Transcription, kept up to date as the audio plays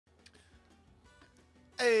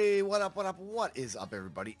Hey, what up, what is up,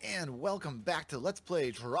 everybody, and welcome back to Let's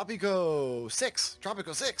Play Tropico 6.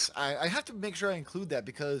 Tropico 6. I have to make sure I include that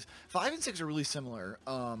because 5 and 6 are really similar.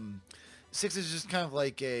 6 is just kind of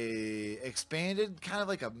like a expanded, kind of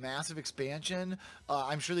like a massive expansion.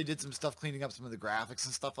 I'm sure they did some stuff cleaning up some of the graphics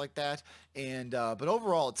and stuff like that. And but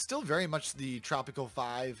overall, it's still very much the Tropico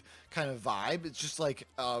 5 kind of vibe. It's just like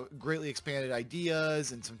greatly expanded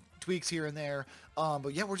ideas and some tweaks here and there.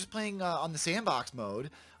 But yeah, we're just playing on the sandbox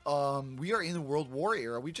mode. We are in the World War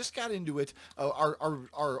era. We just got into it. Our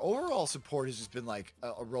overall support has just been like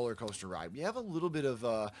a roller coaster ride. We have a little bit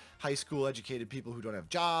of high school educated people who don't have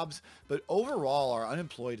jobs, but overall our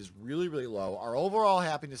unemployed is really, really low. Our overall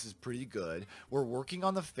happiness is pretty good. We're working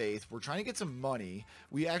on the faith. We're trying to get some money.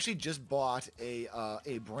 We actually just bought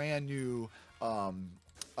a brand new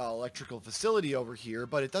electrical facility over here,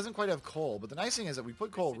 but it doesn't quite have coal. But the nice thing is that we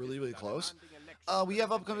put coal really, really close. We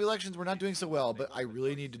have upcoming elections. We're not doing so well, but I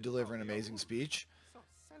really need to deliver an amazing speech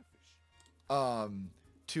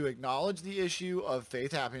to acknowledge the issue of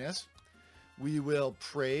faith happiness. We will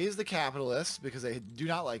praise the capitalists because they do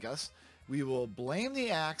not like us. We will blame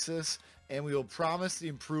the Axis, and we will promise the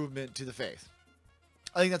improvement to the faith.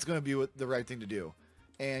 I think that's going to be the right thing to do,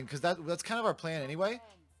 and because that's kind of our plan anyway.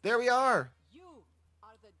 There we are.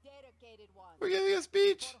 We're giving a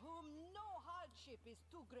speech.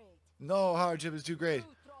 No hardship is too great.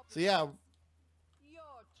 So yeah,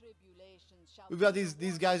 we've got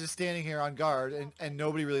these guys just standing here on guard and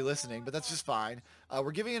nobody really listening, but that's just fine.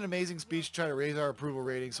 We're giving an amazing speech to try to raise our approval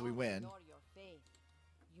rating so we win.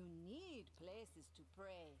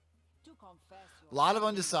 A lot of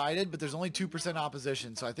undecided, but there's only 2%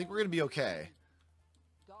 opposition, so I think we're going to be okay.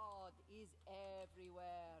 God is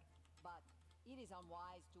everywhere, but it is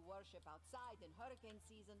unwise to worship outside in hurricane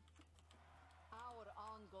season. Our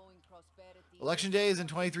ongoing prosperity. Election day is in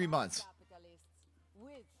 23 months.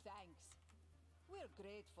 With thanks. We're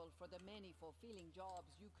grateful for the many fulfilling jobs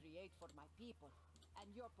you create for my people and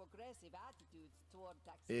your progressive attitudes toward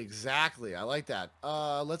taxation. Exactly. I like that.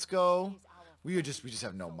 Let's go. We just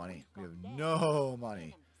have no money. We have no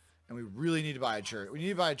money. And we really need to buy a church. We need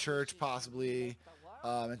to buy a church possibly,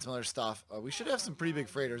 and some other stuff. We should have some pretty big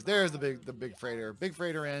freighters. There's the big freighter. Big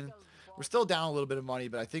freighter in. We're still down a little bit of money,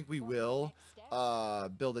 but I think we will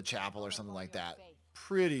build a chapel or something like that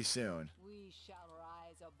pretty soon. We shall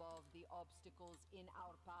rise above the obstacles in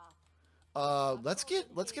our path. Let's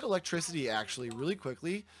get electricity actually really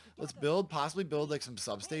quickly. Let's possibly build like some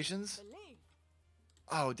substations.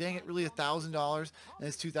 Oh dang it! Really $1,000 and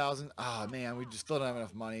it's 2,000. Ah man, we just still don't have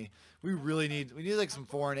enough money. We need like some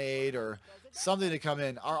foreign aid or something to come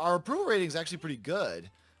in. Our approval rating is actually pretty good.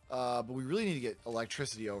 But we really need to get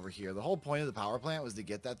electricity over here. The whole point of the power plant was to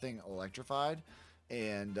get that thing electrified,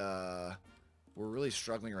 and we're really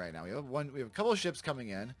struggling right now. We have a couple of ships coming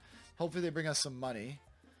in. Hopefully they bring us some money.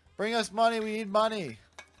 Bring us money. We need money.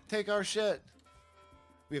 Take our shit.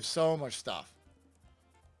 We have so much stuff.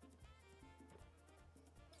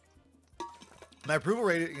 My approval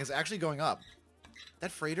rating is actually going up.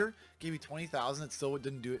 That freighter gave me 20,000. It still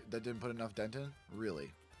didn't do it. That didn't put enough dent in. Really.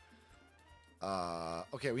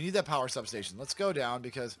 Okay, we need that power substation. Let's go down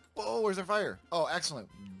because... Whoa, where's our fire? Oh, excellent.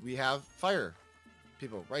 We have fire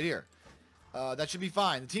people right here. That should be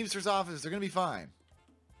fine. The Teamsters office, they're going to be fine.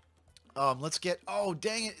 Let's get... Oh,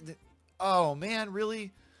 dang it. Oh, man,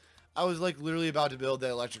 really? I was, like, literally about to build the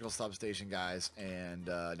electrical substation, guys, and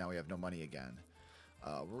now we have no money again.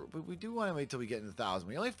 We do want to wait till we get into 1,000.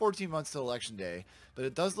 We only have 14 months till election day, but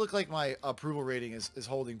it does look like my approval rating is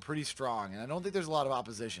holding pretty strong, and I don't think there's a lot of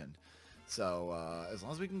opposition. So, as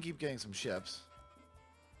long as we can keep getting some ships.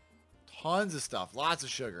 Tons of stuff. Lots of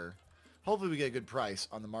sugar. Hopefully we get a good price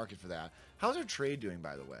on the market for that. How's our trade doing,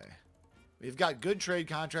 by the way? We've got good trade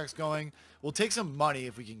contracts going. We'll take some money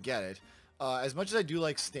if we can get it. As much as I do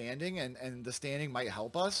like standing, and the standing might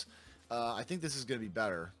help us, I think this is going to be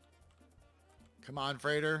better. Come on,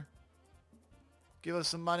 freighter. Give us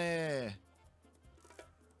some money.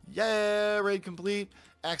 Yeah, raid complete.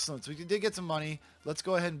 Excellent. So we did get some money. Let's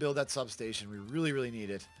go ahead and build that substation. We really, really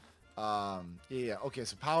need it. Yeah. Okay,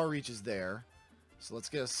 so power reaches there. So let's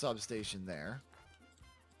get a substation there.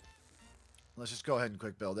 Let's just go ahead and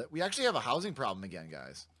quick build it. We actually have a housing problem again,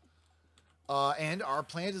 guys. And our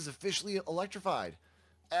plant is officially electrified.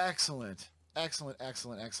 Excellent. Excellent,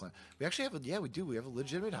 excellent, excellent. We actually have yeah, we do. We have a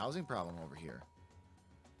legitimate housing problem over here.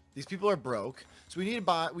 These people are broke, so we need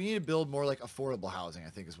to build more like affordable housing, I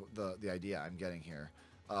think is the idea I'm getting here.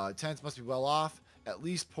 Tenants must be well off, at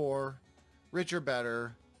least poor, rich or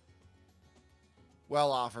better,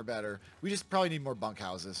 well off or better. We just probably need more bunk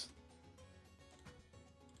houses.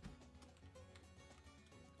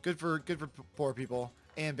 Good for poor people.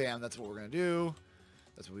 And bam, that's what we're going to do.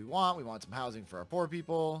 That's what we want. We want some housing for our poor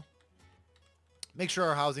people. Make sure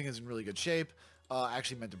our housing is in really good shape. I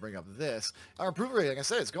actually meant to bring up this. Our approval rate, like I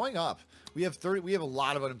said, it's going up. We have a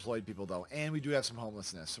lot of unemployed people though, and we do have some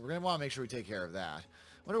homelessness. So we're going to want to make sure we take care of that.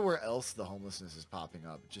 I wonder where else the homelessness is popping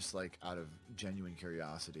up, just like out of genuine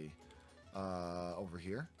curiosity. Over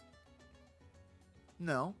here?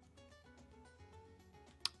 No.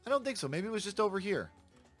 I don't think so. Maybe it was just over here.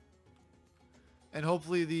 And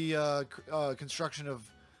hopefully the construction of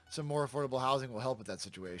some more affordable housing will help with that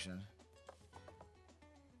situation.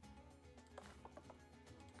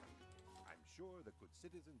 I'm sure the good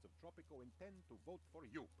citizens of Tropico intend to vote for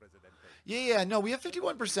you, Presidente. Yeah, no, we have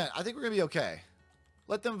 51%. I think we're going to be okay.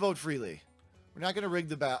 Let them vote freely. We're not going to rig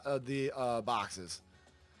the boxes.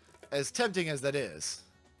 As tempting as that is.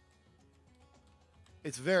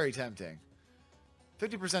 It's very tempting.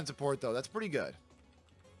 50% support, though. That's pretty good.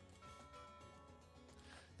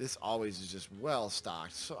 This always is just well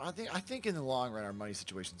stocked. So I think in the long run, our money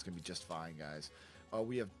situation is going to be just fine, guys.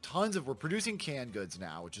 We have we're producing canned goods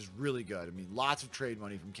now, which is really good. I mean, lots of trade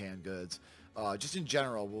money from canned goods. Just in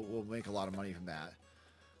general, we'll make a lot of money from that.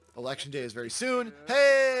 Election day is very soon.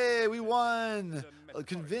 Hey, we won! A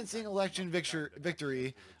convincing election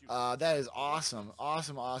victory. That is awesome.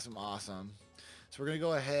 Awesome. So we're going to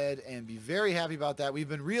go ahead and be very happy about that. We've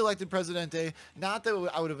been re-elected Presidente. Not that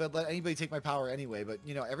I would have let anybody take my power anyway, but,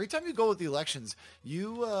 you know, every time you go with the elections,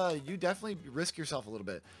 you definitely risk yourself a little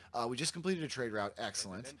bit. We just completed a trade route.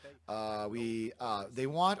 Excellent. They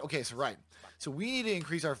want... Okay, so right. So we need to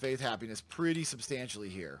increase our faith happiness pretty substantially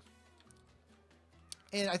here.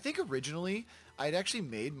 And I think originally I'd actually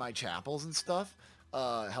made my chapels and stuff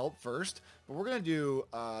help first. But we're going to do,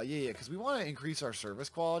 because we want to increase our service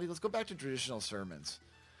quality. Let's go back to traditional sermons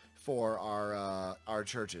for our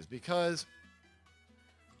churches because,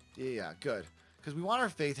 good. Because we want our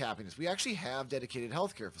faith happiness. We actually have dedicated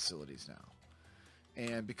healthcare facilities now.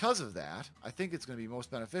 And because of that, I think it's going to be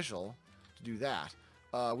most beneficial to do that.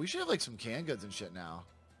 We should have like some canned goods and shit now.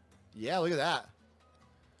 Yeah, look at that.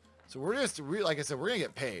 So like I said, we're going to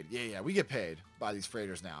get paid. Yeah, we get paid by these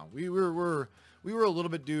freighters now. We were a little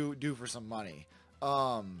bit due for some money.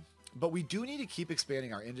 But we do need to keep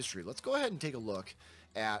expanding our industry. Let's go ahead and take a look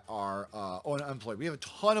at our unemployed. We have a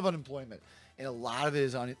ton of unemployment, and a lot of it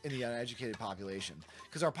is in the uneducated population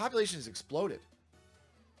because our population has exploded.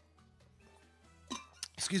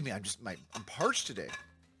 Excuse me, I'm parched today.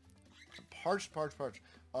 I'm parched.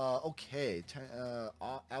 Okay,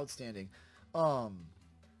 outstanding.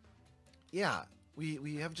 Yeah,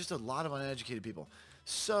 we have just a lot of uneducated people.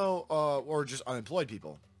 So, or just unemployed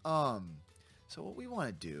people. So what we want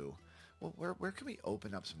to do, well, where can we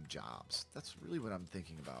open up some jobs? That's really what I'm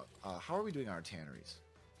thinking about. How are we doing our tanneries?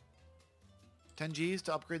 10 Gs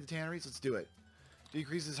to upgrade the tanneries? Let's do it.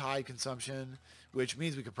 Decreases hide consumption, which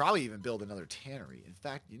means we could probably even build another tannery. In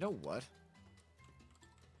fact, you know what?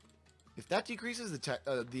 If that decreases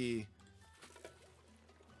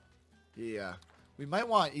yeah, we might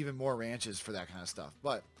want even more ranches for that kind of stuff.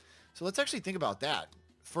 But, so let's actually think about that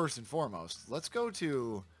first and foremost. Let's go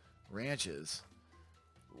to ranches.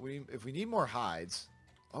 If we need more hides,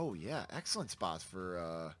 oh yeah, excellent spots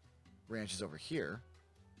for ranches over here.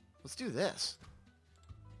 Let's do this.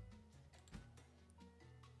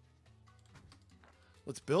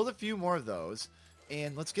 Let's build a few more of those,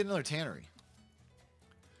 and let's get another tannery.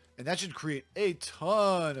 And that should create a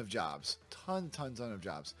ton of jobs. Ton of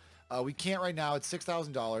jobs. We can't right now. It's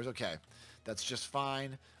 $6,000. Okay, that's just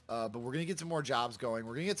fine. But we're going to get some more jobs going.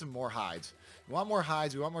 We're going to get some more hides. We want more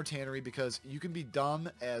hides. We want more tannery because you can be dumb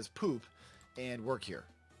as poop and work here.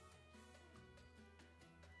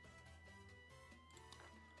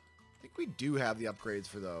 I think we do have the upgrades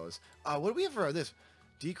for those. What do we have for this?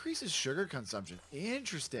 Decreases sugar consumption.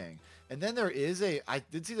 Interesting. And then there is I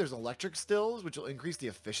did see there's electric stills, which will increase the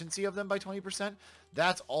efficiency of them by 20%.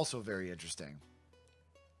 That's also very interesting.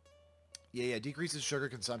 Yeah, decreases sugar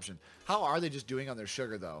consumption. How are they just doing on their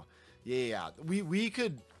sugar, though? Yeah. We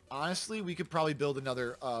could, honestly, we could probably build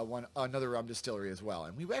another another rum distillery as well.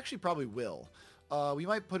 And we actually probably will. We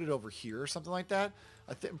might put it over here or something like that.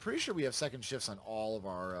 I'm pretty sure we have second shifts on all of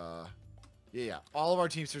our... all of our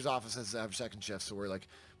Teamsters offices have second shifts, so we're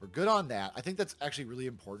good on that. I think that's actually really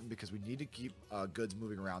important because we need to keep goods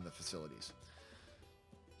moving around the facilities.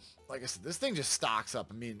 Like I said, this thing just stocks up.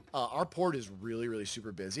 I mean, our port is really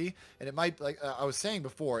super busy, and it might, like I was saying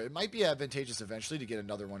before, it might be advantageous eventually to get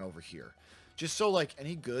another one over here. just so like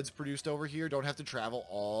any goods produced over here don't have to travel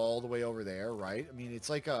all the way over there, right? I mean, it's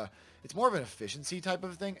like it's more of an efficiency type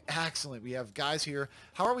of thing. Excellent. We have guys here.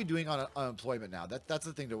 How are we doing on unemployment now? That's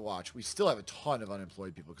the thing to watch. We still have a ton of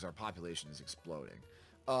unemployed people because our population is exploding.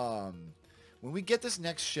 When we get this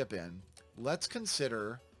next ship in, let's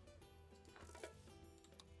consider...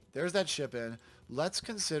 There's that ship in. Let's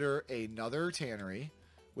consider another tannery,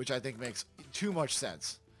 which I think makes too much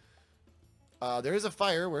sense. There is a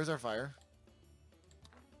fire. Where's our fire?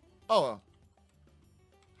 Oh.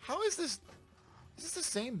 How is this? Is this the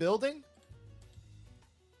same building?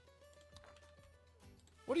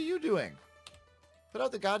 What are you doing? Put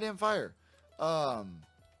out the goddamn fire. What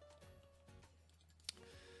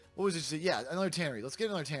was it? Yeah, another tannery. Let's get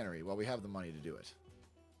another tannery while we have the money to do it.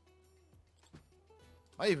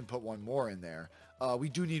 I even put one more in there. We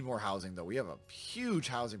do need more housing, though. We have a huge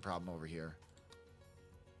housing problem over here.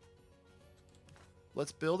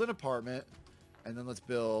 Let's build an apartment, and then let's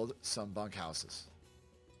build some bunk houses.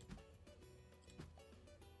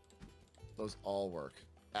 Those all work.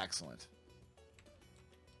 Excellent.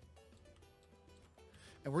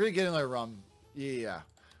 And we're going to get another rum. Yeah.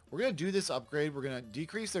 We're going to do this upgrade. We're going to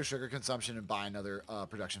decrease their sugar consumption and buy another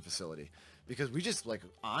production facility. Because we just, like,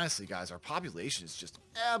 honestly, guys, our population is just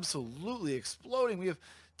absolutely exploding. We have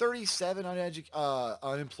 37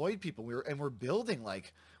 unemployed people. We're building,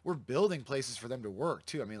 like, we're building places for them to work,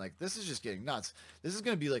 too. I mean, like, this is just getting nuts. This is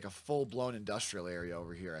going to be, like, a full-blown industrial area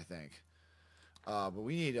over here, I think. But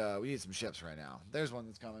we need some ships right now. There's one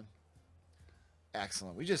that's coming.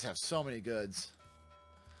 Excellent. We just have so many goods.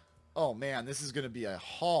 Oh, man, this is going to be a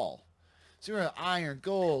haul. So we're going to have iron,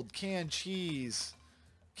 gold, canned cheese...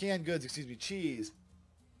 Canned goods, excuse me, cheese.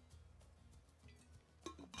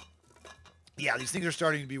 Yeah, these things are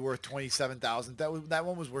starting to be worth 27,000. That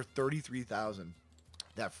one was worth 33,000.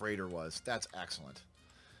 That freighter was. That's excellent.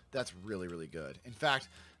 That's really, really good. In fact,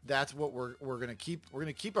 that's what we're gonna keep. We're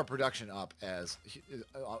gonna keep our production up as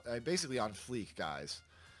basically on fleek, guys.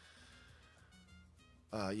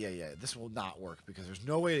 Yeah. This will not work because there's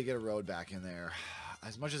no way to get a road back in there.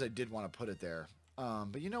 As much as I did want to put it there.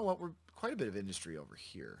 But you know what? We're quite a bit of industry over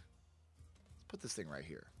here. Let's put this thing right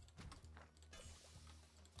here.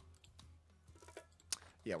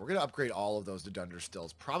 Yeah, we're going to upgrade all of those to Dunder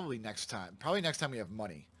Stills. Probably next time. Probably next time we have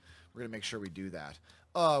money. We're going to make sure we do that.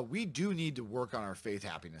 We do need to work on our faith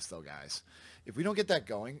happiness, though, guys. If we don't get that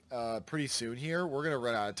going pretty soon here, we're going to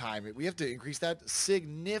run out of time. We have to increase that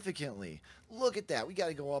significantly. Look at that. We got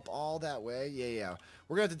to go up all that way. Yeah.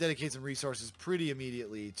 We're going to have to dedicate some resources pretty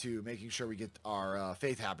immediately to making sure we get our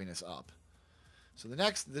faith happiness up. So the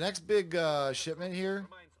next big shipment here.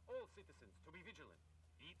 Reminds all citizens to be vigilant,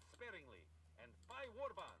 eat sparingly, and buy war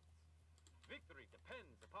bonds. Victory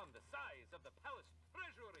depends upon the size of the palace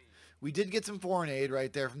treasury. We did get some foreign aid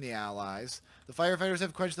right there from the Allies. The firefighters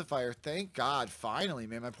have quenched the fire. Thank God, finally,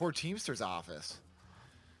 man. My poor Teamster's office.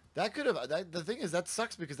 That could have. The thing is, that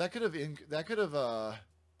sucks because that could have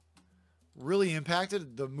really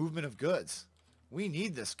impacted the movement of goods. We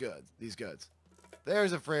need these goods.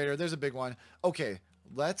 There's a freighter. There's a big one. Okay,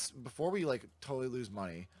 before we like totally lose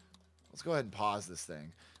money, let's go ahead and pause this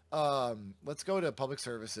thing. Let's go to public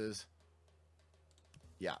services.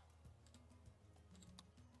 Yeah.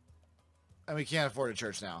 And we can't afford a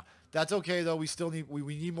church now. That's okay though. We still need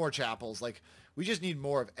we need more chapels. Like we just need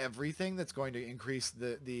more of everything that's going to increase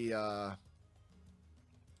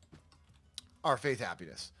our faith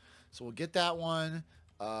happiness. So we'll get that one,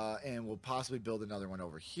 and we'll possibly build another one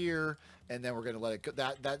over here, and then we're going to let it go.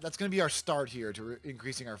 That's going to be our start here to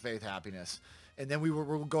increasing our faith happiness, and then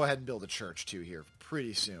we'll go ahead and build a church too here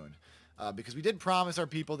pretty soon, because we did promise our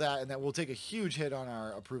people that, and that we'll take a huge hit on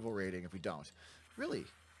our approval rating if we don't. Really?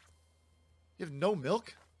 You have no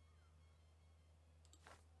milk?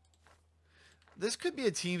 This could be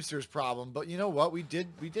a Teamsters problem, but you know what? We did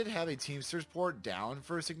have a Teamsters port down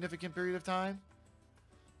for a significant period of time.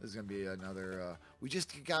 This is gonna be another. We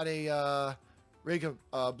just got a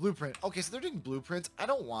blueprint. Okay, so they're doing blueprints. I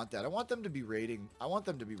don't want that. I want them to be rating. I want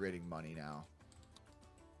them to be rating money now.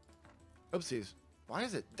 Oopsies. Why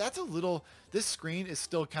is it? That's a little. This screen is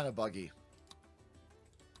still kind of buggy.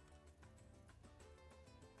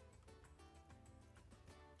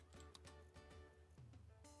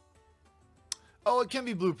 Oh, it can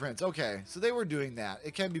be blueprints. Okay, so they were doing that.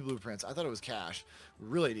 It can be blueprints. I thought it was cash. We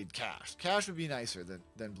really need cash. Cash would be nicer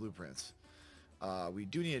than blueprints. We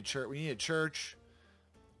do need a church. We need a church.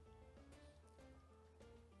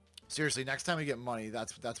 Seriously, next time we get money,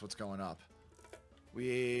 that's what's going up.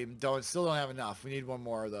 We still don't have enough. We need one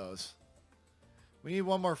more of those. We need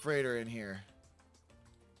one more freighter in here.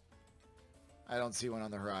 I don't see one on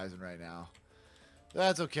the horizon right now.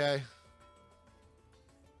 That's okay.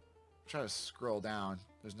 try to scroll down.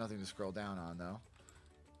 There's nothing to scroll down on, though.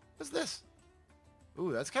 What's this?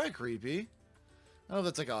 Ooh, that's kind of creepy. I don't know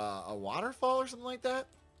if that's like a waterfall or something like that.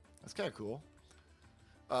 That's kind of cool.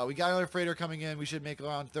 We got another freighter coming in. We should make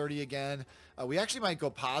around 30 again. We actually might go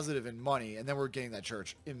positive in money, and then we're getting that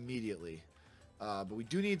church immediately. But we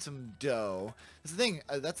do need some dough. That's the thing.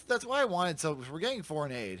 That's why I wanted. So we're getting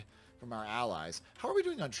foreign aid from our allies. How are we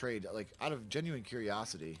doing on trade? Like, out of genuine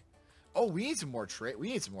curiosity. Oh, we need some more trade.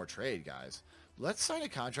 We need some more trade, guys. Let's sign a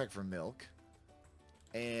contract for milk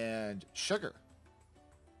and sugar,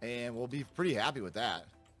 and we'll be pretty happy with that.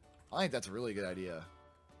 I think that's a really good idea.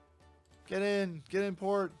 Get in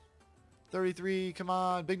port. 33, come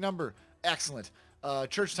on, big number. Excellent.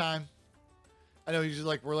 Church time. I know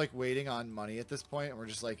we're like waiting on money at this point, and we're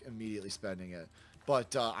just like immediately spending it.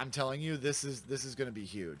 But I'm telling you, this is going to be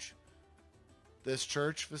huge. This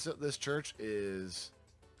church is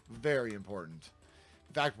very important.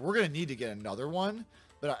 In fact, we're going to need to get another one.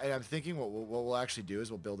 But I'm thinking what we'll actually do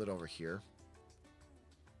is we'll build it over here.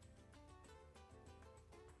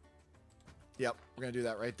 Yep, we're going to do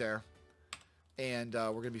that right there. And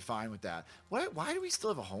we're going to be fine with that. Why do we still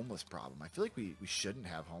have a homeless problem? I feel like we shouldn't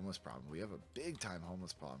have homeless problem. We have a big-time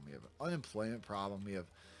homeless problem. We have an unemployment problem. We have...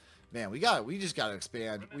 Man, we just got to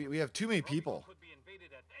expand. We have too many people. Could be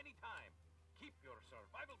invaded at any time. Keep your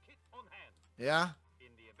survival kit on hand. Yeah?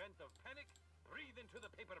 In the event of panic, breathe into the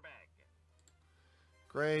paper bag.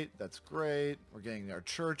 Great. That's great. We're getting our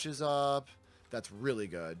churches up. That's really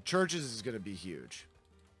good. Churches is going to be huge.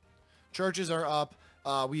 Churches are up.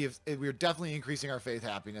 We're definitely increasing our faith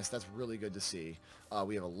happiness. That's really good to see.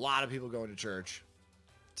 We have a lot of people going to church.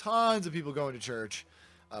 Tons of people going to church.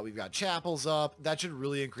 We've got chapels up. That should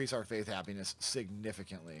really increase our faith happiness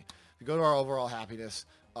significantly. If we go to our overall happiness,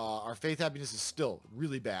 our faith happiness is still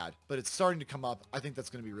really bad, but it's starting to come up. I think that's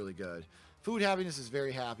going to be really good. Food happiness is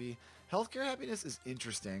very happy. Healthcare happiness is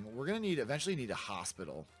interesting. We're going to eventually need a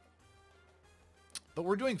hospital. But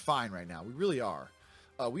we're doing fine right now. We really are.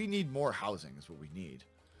 We need more housing is what we need.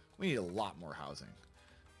 We need a lot more housing.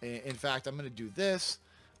 In fact, I'm going to do this.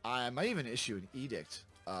 I might even issue an edict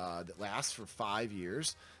that lasts for 5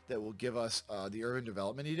 years that will give us the Urban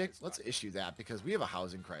Development Edict. Let's issue that because we have a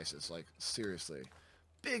housing crisis. Like, seriously.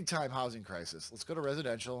 Big time housing crisis. Let's go to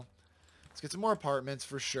residential. Let's get some more apartments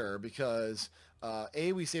for sure because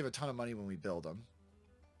A, we save a ton of money when we build them.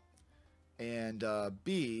 And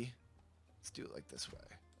B, let's do it like this way.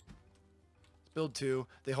 Build 2.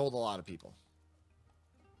 They hold a lot of people.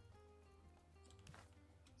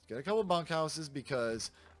 Let's get a couple bunkhouses because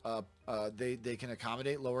they can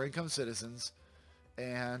accommodate lower income citizens.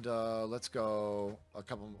 And let's go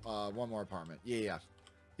one more apartment. Yeah.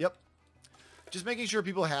 Yep. Just making sure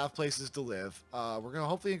people have places to live. We're going to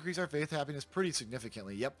hopefully increase our faith happiness pretty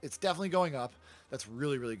significantly. Yep, it's definitely going up. That's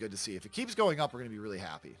really, really good to see. If it keeps going up, we're going to be really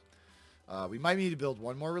happy. We might need to build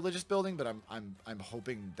one more religious building, but I'm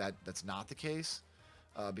hoping that that's not the case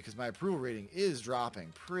because my approval rating is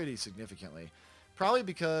dropping pretty significantly. Probably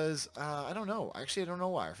because, I don't know. Actually, I don't know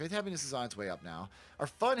why. Our faith happiness is on its way up now. Our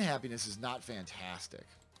fun happiness is not fantastic.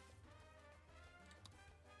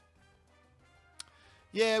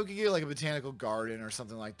 Yeah, we could get like a botanical garden or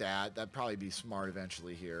something like that. That'd probably be smart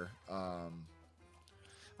eventually here. I'm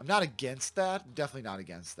not against that. Definitely not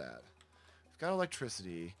against that. We've got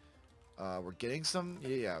electricity. We're getting some.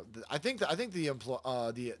 Yeah, I think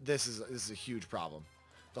this is a huge problem.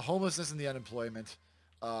 The homelessness and the unemployment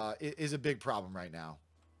is a big problem right now.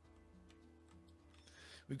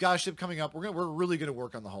 We've got a ship coming up. We're really gonna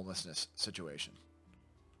work on the homelessness situation.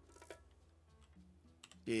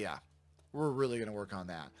 Yeah, we're really gonna work on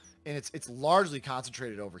that, and it's largely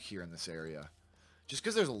concentrated over here in this area, just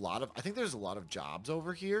because I think there's a lot of jobs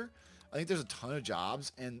over here. I think there's a ton of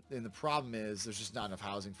jobs, and the problem is there's just not enough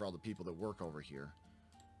housing for all the people that work over here.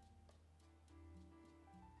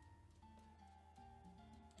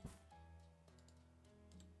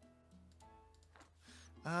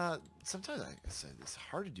 Sometimes I said it's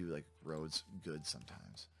hard to do like roads good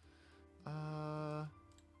sometimes.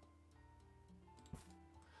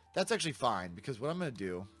 That's actually fine because what I'm going to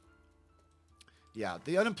do, yeah,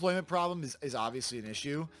 the unemployment problem is obviously an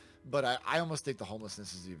issue. But I almost think the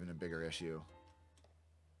homelessness is even a bigger issue.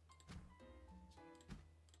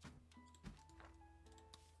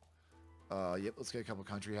 Yep, let's get a couple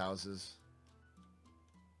country houses.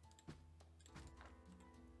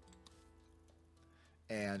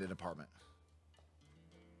 And an apartment.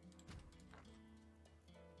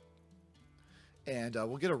 And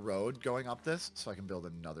we'll get a road going up this so I can build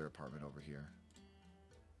another apartment over here.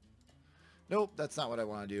 Nope, that's not what I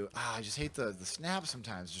want to do. I just hate the snap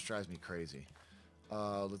sometimes. It just drives me crazy.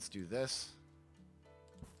 Let's do this.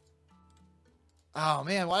 Oh,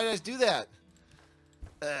 man, why did I do that?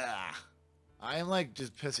 Ugh. I am, like,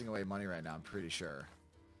 just pissing away money right now, I'm pretty sure.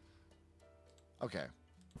 Okay.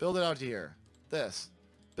 Build it out to here. This.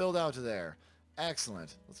 Build out to there.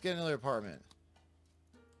 Excellent. Let's get another apartment.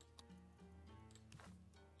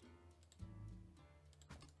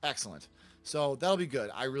 Excellent. So that'll be good.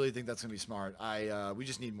 I really think that's gonna be smart. We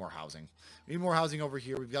just need more housing. We need more housing over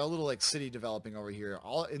here. We've got a little like city developing over here,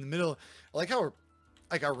 all in the middle. I like how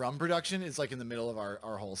our rum production is like in the middle of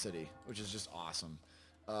our whole city, which is just awesome.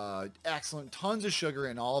 Excellent. Tons of sugar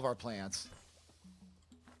in all of our plants.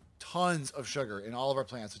 Tons of sugar in all of our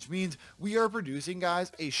plants, which means we are producing,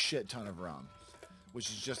 guys, a shit ton of rum, which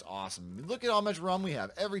is just awesome. I mean, look at how much rum we have.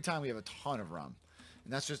 Every time we have a ton of rum.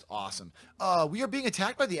 And that's just awesome. We are being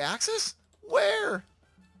attacked by the Axis? Where?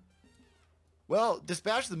 Well,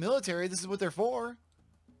 dispatch the military. This is what they're for.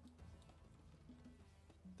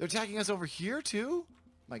 They're attacking us over here, too?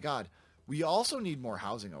 My God. We also need more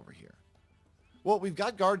housing over here. Well, we've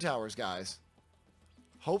got guard towers, guys.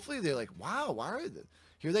 Hopefully they're like, wow, why are they?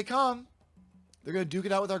 Here they come. They're going to duke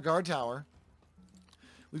it out with our guard tower.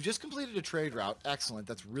 We've just completed a trade route. Excellent.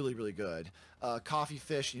 That's really, really good. Coffee,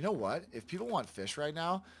 fish. You know what? If people want fish right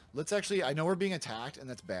now, let's actually... I know we're being attacked, and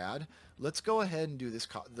that's bad. Let's go ahead and do this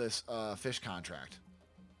fish contract.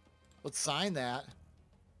 Let's sign that.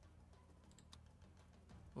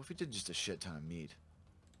 What if we did just a shit ton of meat?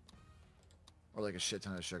 Or like a shit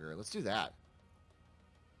ton of sugar? Let's do that.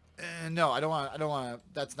 No, I don't want to...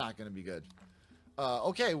 That's not going to be good.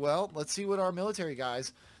 Okay, well, let's see what our military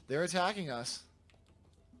guys... They're attacking us.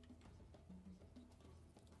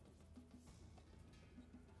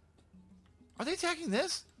 Are they attacking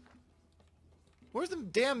this? Where's the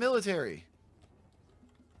damn military?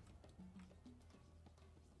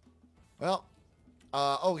 Well,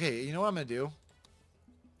 okay, you know what I'm going to do?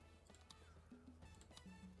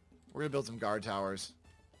 We're going to build some guard towers.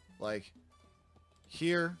 Like,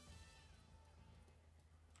 here.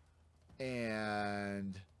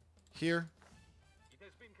 And here. It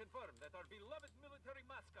has been confirmed that our beloved military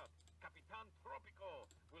mascot, Capitan Tropico,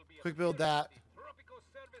 will be Quick build that. Tropico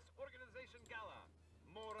Service Organization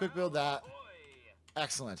Gala. Quick build that. Ahoy!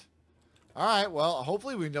 Excellent. All right. Well,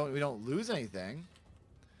 hopefully we don't lose anything.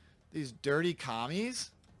 These dirty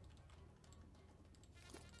commies.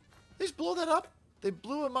 They just blow that up. They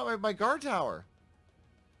blew up my guard tower.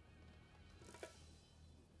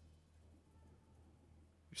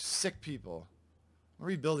 You're sick people. I'm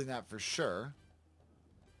rebuilding that for sure.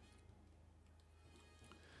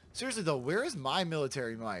 Seriously though, where is my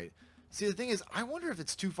military might? See, the thing is, I wonder if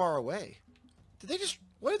it's too far away. Did they just...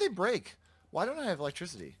 What did they break? Why don't I have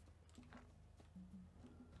electricity?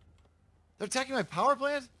 They're attacking my power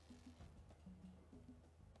plant?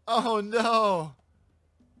 Oh no!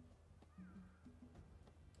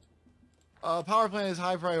 Power plant is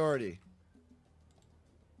high priority.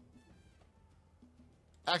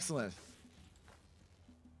 Excellent.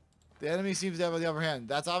 The enemy seems to have the upper hand.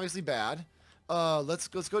 That's obviously bad. Let's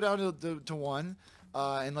go down to one,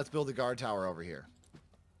 and let's build a guard tower over here.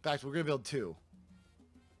 In fact, we're gonna build two.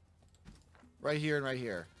 Right here and right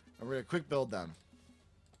here. And we're gonna quick build them.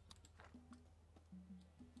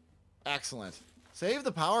 Excellent. Save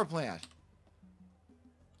the power plant.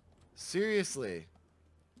 Seriously.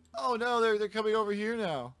 Oh no, they're coming over here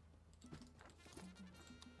now.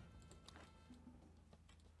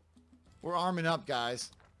 We're arming up,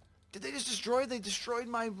 guys. Did they just destroy? They destroyed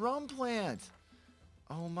my rum plant.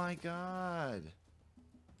 Oh my God.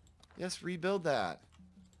 Yes, rebuild that.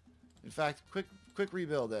 In fact, quick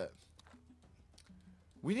rebuild it.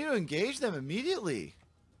 We need to engage them immediately.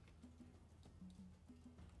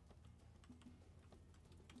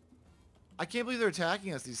 I can't believe they're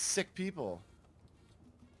attacking us, these sick people.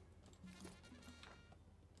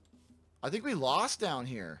 I think we lost down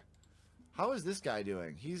here. How is this guy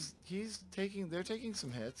doing? They're taking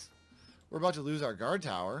some hits. We're about to lose our guard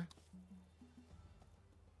tower.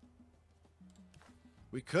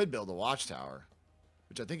 We could build a watchtower,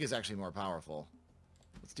 which I think is actually more powerful.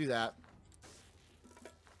 Let's do that.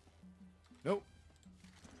 Nope.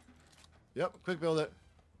 Yep, quick build it.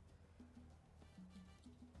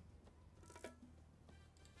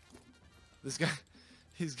 These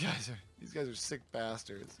guys are sick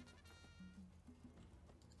bastards.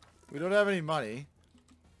 We don't have any money.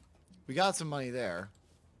 We got some money there.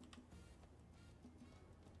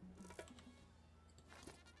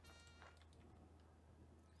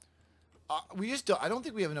 I don't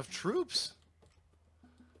think we have enough troops.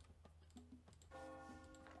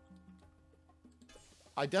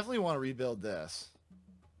 I definitely want to rebuild this.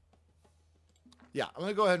 Yeah, I'm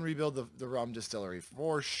going to go ahead and rebuild the rum distillery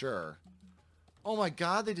for sure. Oh my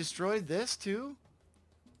God, they destroyed this too?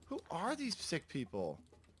 Who are these sick people?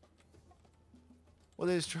 What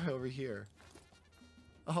did they destroy over here?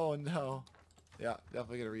 Oh no. Yeah,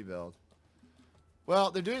 definitely gonna rebuild.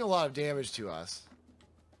 Well, they're doing a lot of damage to us.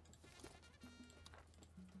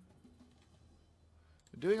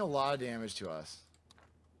 They're doing a lot of damage to us.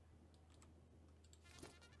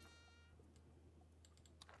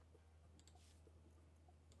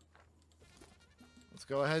 Let's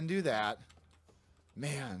go ahead and do that.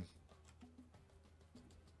 Man.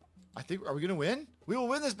 I think, are we gonna win? We will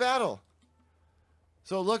win this battle.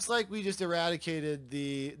 So it looks like we just eradicated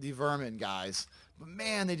the vermin guys. But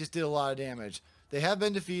man, they just did a lot of damage. They have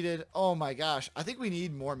been defeated. Oh my gosh. I think we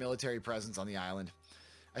need more military presence on the island.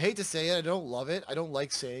 I hate to say it. I don't love it. I don't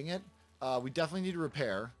like saying it. We definitely need to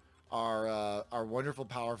repair our wonderful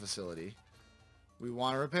power facility. We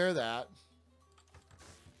want to repair that.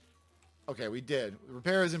 Okay, we did.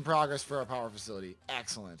 Repair is in progress for our power facility.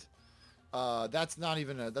 Excellent. That's not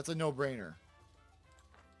even a... That's a no-brainer.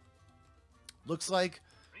 Looks like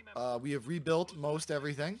we have rebuilt most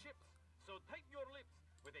everything. So tighten your lips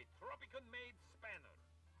with a Tropican-made spanner.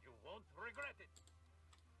 You won't regret it.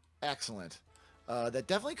 Excellent. That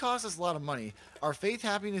definitely costs us a lot of money. Our faith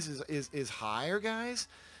happiness is higher, guys.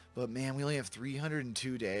 But man, we only have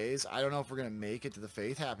 302 days. I don't know if we're going to make it to the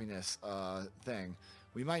faith happiness thing.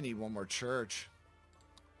 We might need one more church.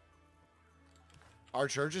 Our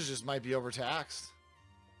churches just might be overtaxed.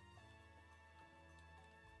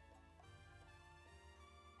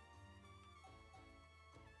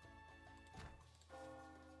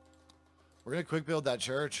 We're going to quick build that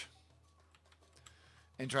church.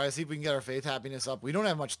 And try to see if we can get our faith happiness up. We don't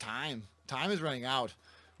have much time. Time is running out.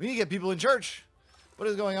 We need to get people in church. What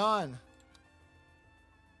is going on?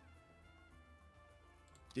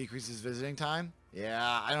 Decreases visiting time?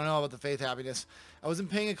 Yeah, I don't know about the faith happiness. I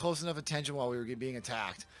wasn't paying a close enough attention while we were being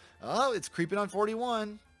attacked. Oh, it's creeping on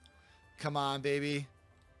 41. Come on, baby.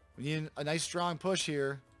 We need a nice strong push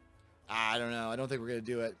here. I don't know. I don't think we're going to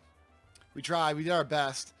do it. We tried. We did our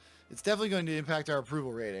best. It's definitely going to impact our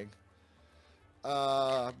approval rating.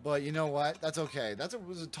 But you know what? That's okay. It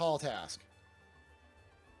was a tall task.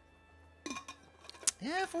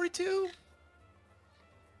 Yeah, 42.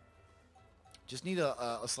 Just need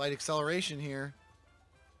a slight acceleration here.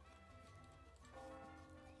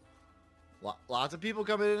 Lots of people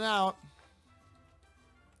coming in and out.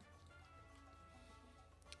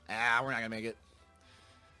 We're not going to make it.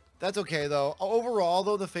 That's okay, though. Overall,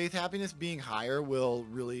 though, the faith happiness being higher will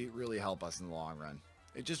really, really help us in the long run.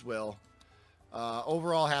 It just will.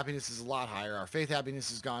 Overall happiness is a lot higher. Our faith happiness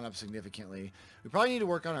has gone up significantly. We probably need to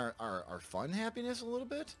work on our fun happiness a little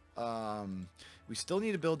bit. We still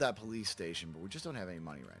need to build that police station, but we just don't have any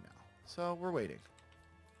money right now. So we're waiting.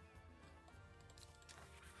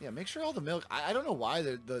 Yeah, make sure all the milk... I don't know why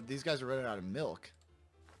these guys are running out of milk.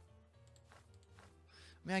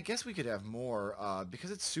 I mean, I guess we could have more because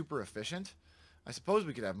it's super efficient. I suppose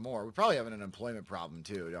we could have more. We probably have an unemployment problem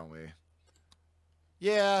too, don't we?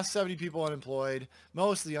 Yeah, 70 people unemployed,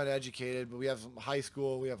 mostly uneducated, but we have some high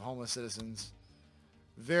school, we have homeless citizens.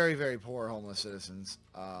 Very, very poor homeless citizens,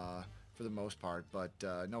 for the most part, but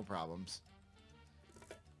no problems.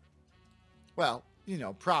 Well, you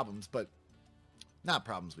know, problems, but not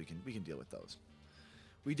problems. We can deal with those.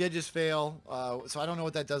 We did just fail, so I don't know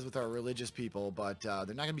what that does with our religious people, but they're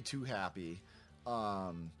not going to be too happy.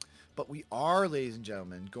 But we are, ladies and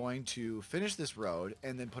gentlemen, going to finish this road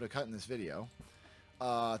and then put a cut in this video.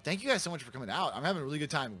 Thank you guys so much for coming out. I'm having a really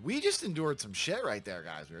good time. We just endured some shit right there,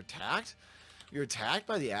 guys. We were attacked. We were attacked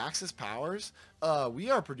by the Axis powers.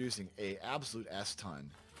 We are producing a absolute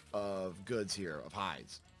S-ton of goods here, of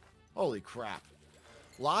hides. Holy crap.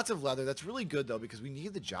 Lots of leather. That's really good, though, because we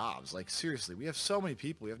need the jobs. Like, seriously, we have so many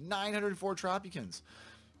people. We have 904 Tropicans.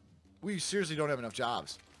 We seriously don't have enough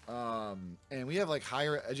jobs. And we have, like,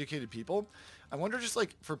 higher educated people. I wonder, just,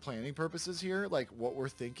 like, for planning purposes here, like, what we're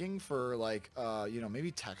thinking for, like, you know,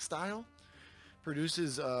 maybe textile.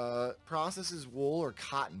 Processes wool or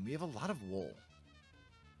cotton. We have a lot of wool.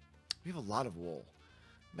 We have a lot of wool.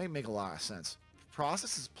 May make a lot of sense.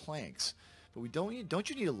 Processes planks. But we don't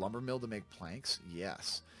you need a lumber mill to make planks?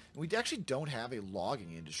 Yes. And we actually don't have a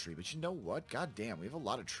logging industry, but you know what? God damn, we have a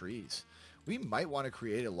lot of trees. We might want to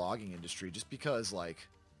create a logging industry just because, like,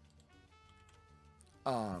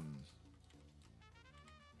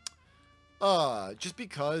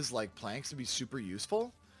 like, planks would be super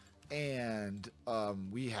useful. And,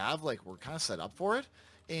 we have, like, we're kind of set up for it.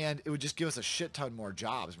 And it would just give us a shit ton more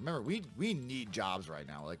jobs. Remember, we need jobs right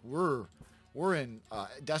now. Like, we're in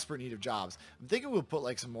desperate need of jobs. I'm thinking we'll put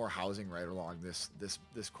like some more housing right along this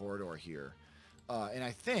corridor here. And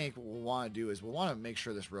I think what we'll want to do is we'll want to make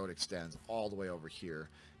sure this road extends all the way over here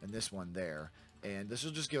and this one there. And this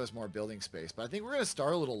will just give us more building space. But I think we're going to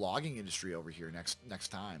start a little logging industry over here next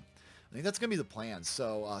time. I think that's going to be the plan.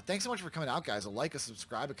 So thanks so much for coming out, guys. A like, a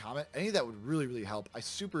subscribe, a comment. Any of that would really, really help. I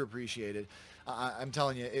super appreciate it. I'm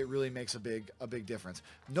telling you, it really makes a big difference.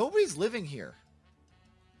 Nobody's living here.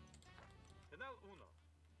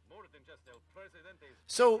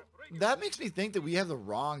 So that makes me think that we have the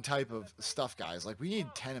wrong type of stuff, guys. Like, we need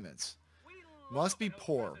tenements. Must be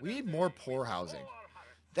poor. We need more poor housing.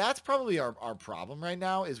 That's probably our problem right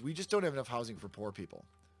now, is we just don't have enough housing for poor people.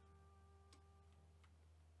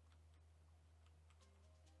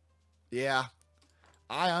 Yeah,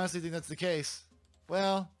 I honestly think that's the case.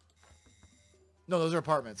 Well, no, those are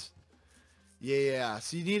apartments. Yeah,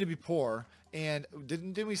 so you need to be poor. And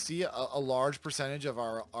didn't we see a large percentage of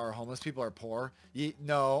our homeless people are poor?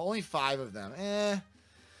 No, only 5 of them.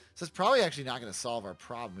 So it's probably actually not going to solve our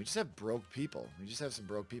problem. We just have broke people. We just have some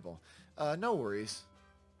broke people. No worries.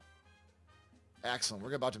 Excellent.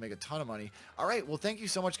 We're about to make a ton of money. All right, well, thank you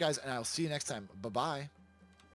so much, guys, and I'll see you next time. Bye-bye.